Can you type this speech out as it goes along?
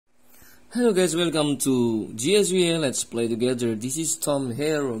Hello guys, welcome to GSUYE. Let's play together. This is Tom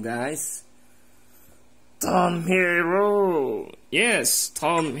Hero, guys. Tom Hero. Yes,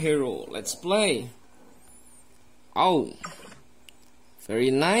 Tom Hero. Let's play. Oh,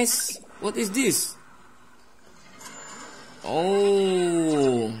 very nice. What is this?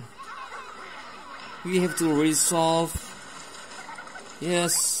 Oh, we have to resolve.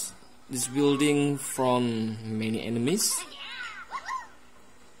 Yes, this building from many enemies.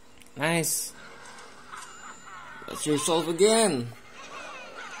 Nice. Let's resolve again.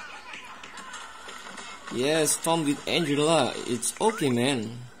 Yes, Tom with Angela. It's okay,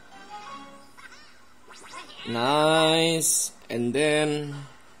 man. Nice. And then,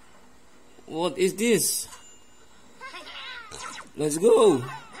 what is this? Let's go.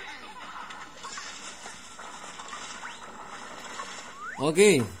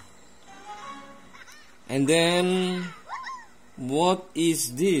 Okay. And then, what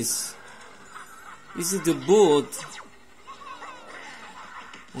is this? This is the boat.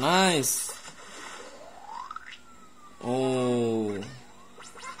 Nice. Oh,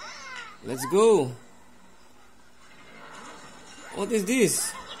 let's go. What is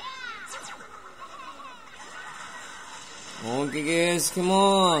this? Okay guys, come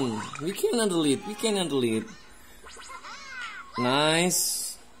on. We can handle it. We can handle it.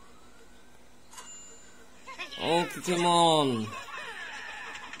 Nice. Okay, come on.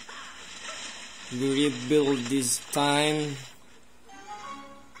 We rebuild this time.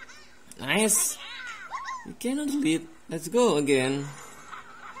 Nice. We can handle it. Let's go again.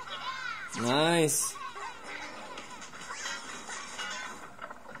 Nice.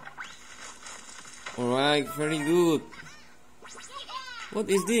 Alright, very good. What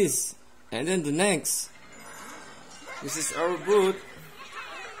is this? And then the next. This is our boat.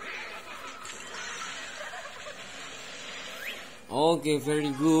 Okay,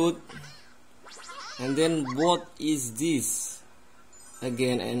 very good. And then what is this?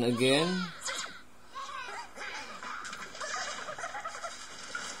 Again and again.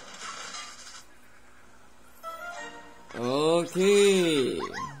 Okay.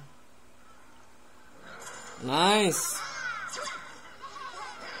 Nice.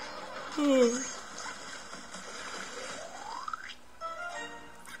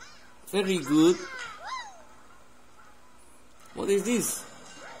 Very good. What is this?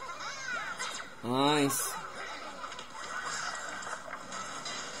 Nice.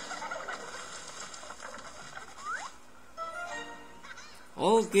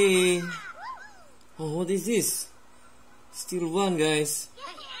 Okay. Oh, what is this? Still one, guys.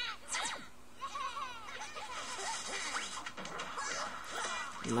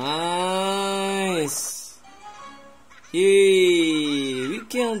 Nice. Yay. We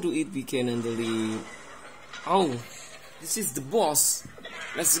can do it. We can handle it. Oh, this is the boss.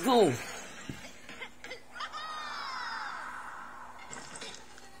 Let's go.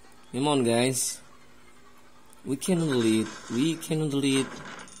 Come on, guys. We can handle it. We can handle it.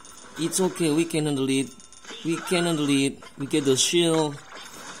 It's okay. We can handle it. We can handle it. We get the shield.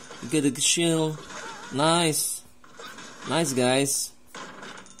 We get the shield. Nice. Nice, guys.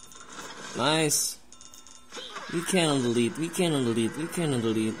 Nice. We can handle it. We can handle it. We can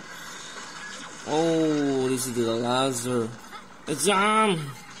handle it. Oh, this is the laser. Let's jump.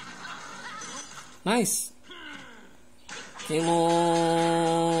 Nice. Come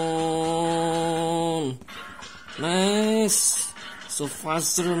on. Nice. So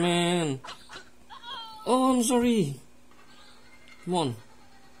faster, man. Oh, I'm sorry. Come on.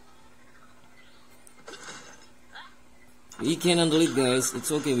 We can handle it, guys.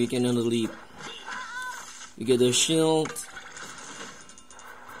 It's okay. We can handle it. We get the shield.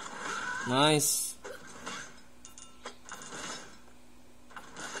 Nice.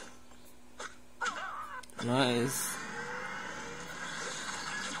 Nice.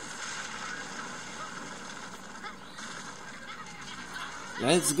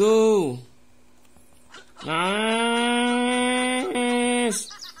 Let's go. Nice.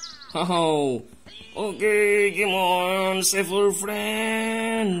 Oh, okay, come on, save our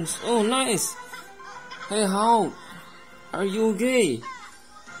friends. Oh, nice. Hey, how? Are you okay?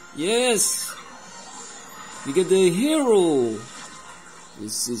 Yes. We get the hero.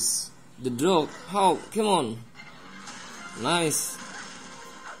 This is the dog. How? Come on. Nice.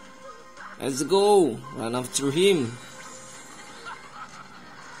 Let's go. Run after him.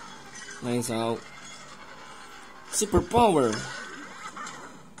 Nice out. Superpower.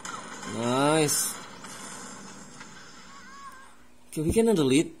 Nice. Okay, we can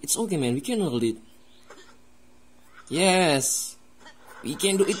handle it. It's okay, man. We can handle it. Yes. We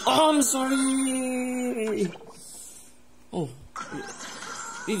can do it. Oh, I'm sorry. Oh.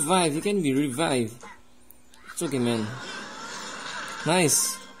 Revive, you can be revived. It's okay, man.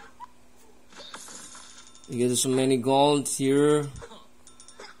 Nice. You get so many gold here.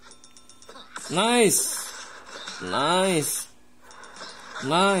 Nice. Nice.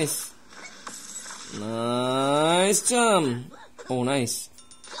 Nice. Nice jump. Oh, nice.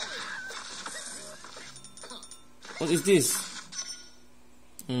 What is this?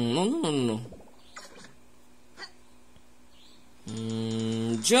 No.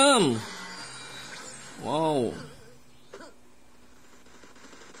 Jump. Wow.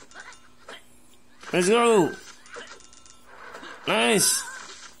 Let's go. Nice.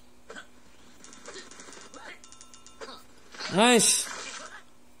 Nice.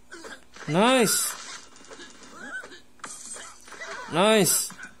 Nice.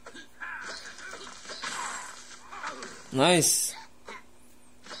 Nice. Nice.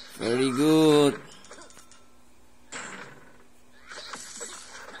 Very good.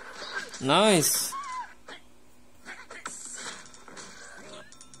 Nice.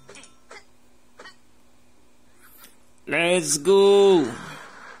 Let's go.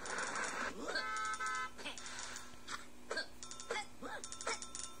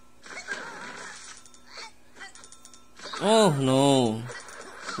 Oh no.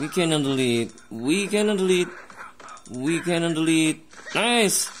 We cannot delete. We cannot delete. We cannot delete.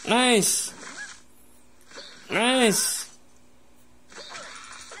 Nice. Nice. Nice.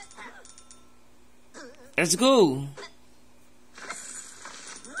 Let's go.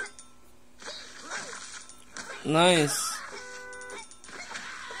 Nice.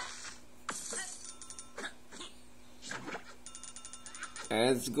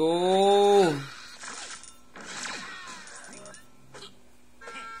 Let's go.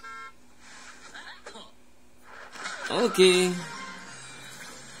 Okay.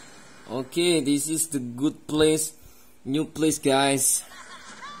 Okay, this is the good place. New place, guys.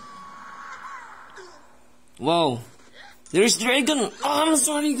 Wow. There's dragon. Oh, I'm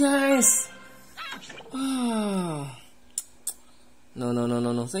sorry, guys. Oh.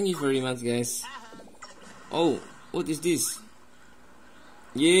 No. Thank you very much, guys. Oh, what is this?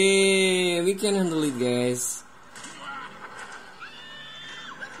 Yeah, we can handle it, guys.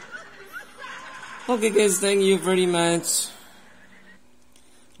 Okay, guys, thank you very much.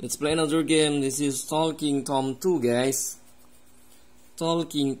 Let's play another game. This is Talking Tom 2, guys.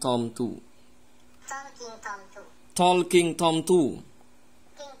 Talking Tom 2. Talking Tom 2.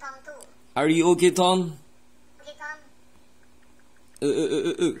 Are you okay, Tom? Okay, Tom.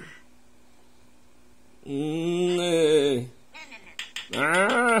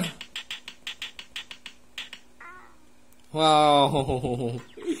 Wow.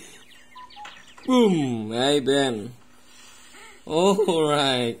 Boom. Hey, Ben.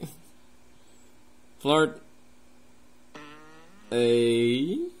 Alright. Flirt.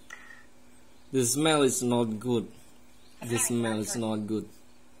 Hey. The smell is not good. The smell is not good.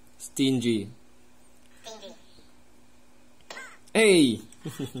 Stingy. Hey.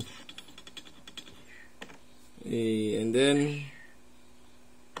 Hey, and then.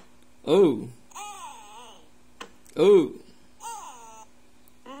 Oh.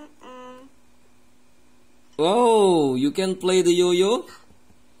 Oh, you can play the yo-yo?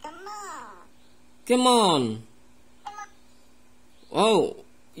 Come on. Oh,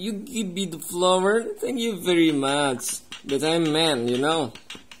 you give me the flower? Thank you very much. But I'm man, you know.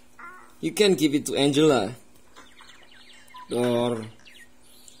 You can give it to Angela. Or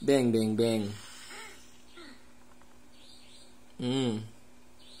bang, bang, bang.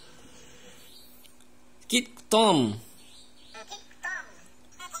 Kick Tom.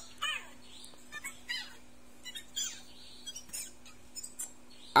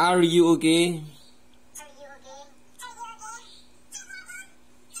 Are you okay?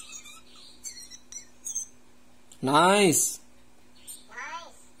 Nice.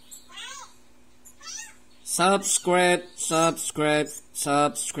 Subscribe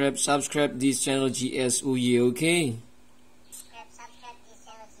this channel GS UYE, okay? Subscribe this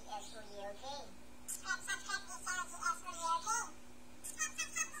channel GS UYE, okay?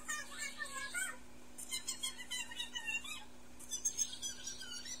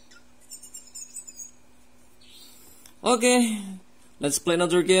 Okay, let's play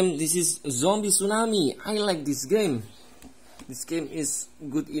another game. This is Zombie Tsunami. I like this game. This game is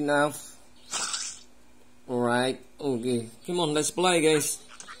good enough. Alright, okay. Come on, let's play, guys.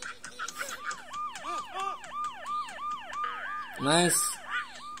 Nice.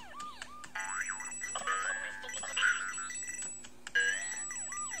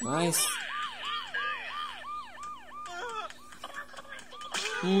 Nice.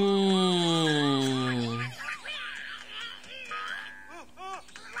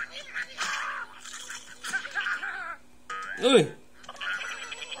 Oi!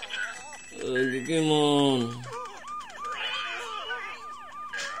 Okay, come on.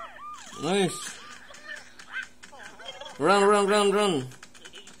 Nice. Run, run, run, run.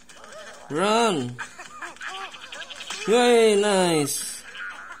 Run. Yay, nice.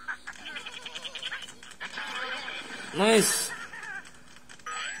 Nice.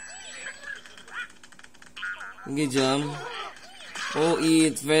 Okay, jump. Oh,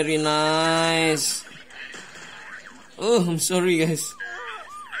 eat. Very nice. Oh, I'm sorry, guys.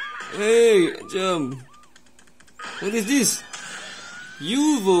 Hey, jump. What is this?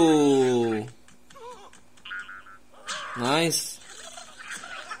 UFO. Nice.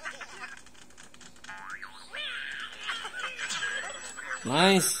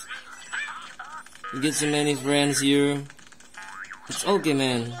 Nice. You get so many friends here. It's okay,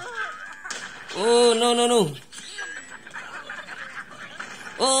 man. Oh, no, no, no.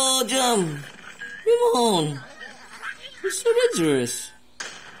 Oh, jump. Come on. You're so dangerous.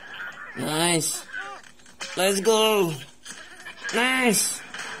 Nice. Let's go. Nice.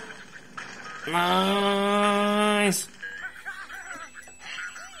 Nice.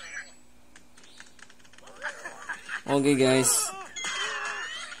 Okay, guys.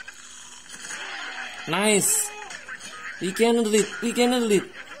 Nice. We can handle it. We can handle it.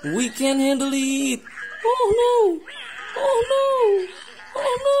 We can handle it. Oh no. Oh no.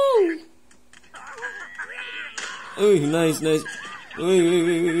 Oh no. Oh, nice, nice.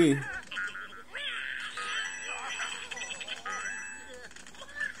 Wait.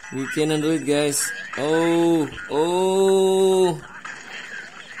 We can handle it, guys. Oh.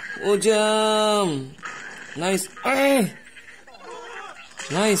 Oh, jump. Nice. Hey.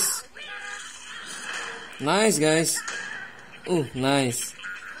 Nice. Nice, guys. Oh, nice.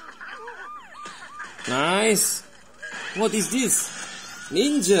 Nice. What is this?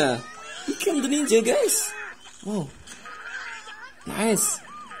 Ninja. You can do ninja, guys. Wow. Nice.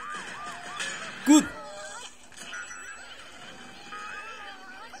 Good.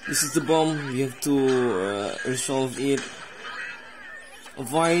 This is the bomb. We have to resolve it.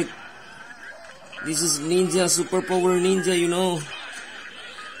 Avoid. This is ninja, superpower ninja, you know.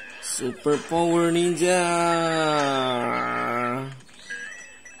 Superpower ninja.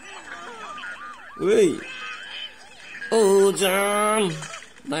 Wait. Oh, jump.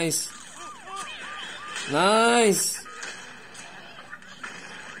 Nice. Nice.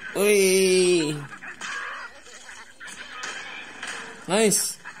 Wait.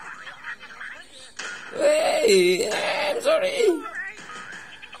 Nice. Wait. I'm sorry.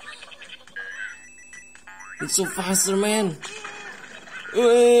 It's so faster, man.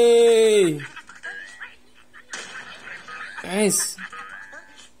 Way! Nice.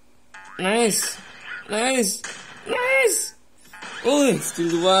 Nice. Nice. Nice. Oh,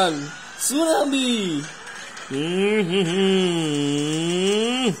 still one. Tsunami.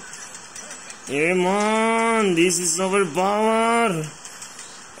 Come on, this is our power.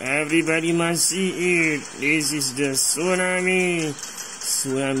 Everybody must see it. This is the tsunami.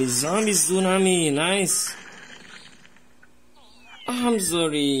 Tsunami, zombie tsunami. Nice. I'm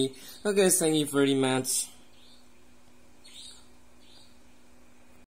sorry. Okay, thank you very much.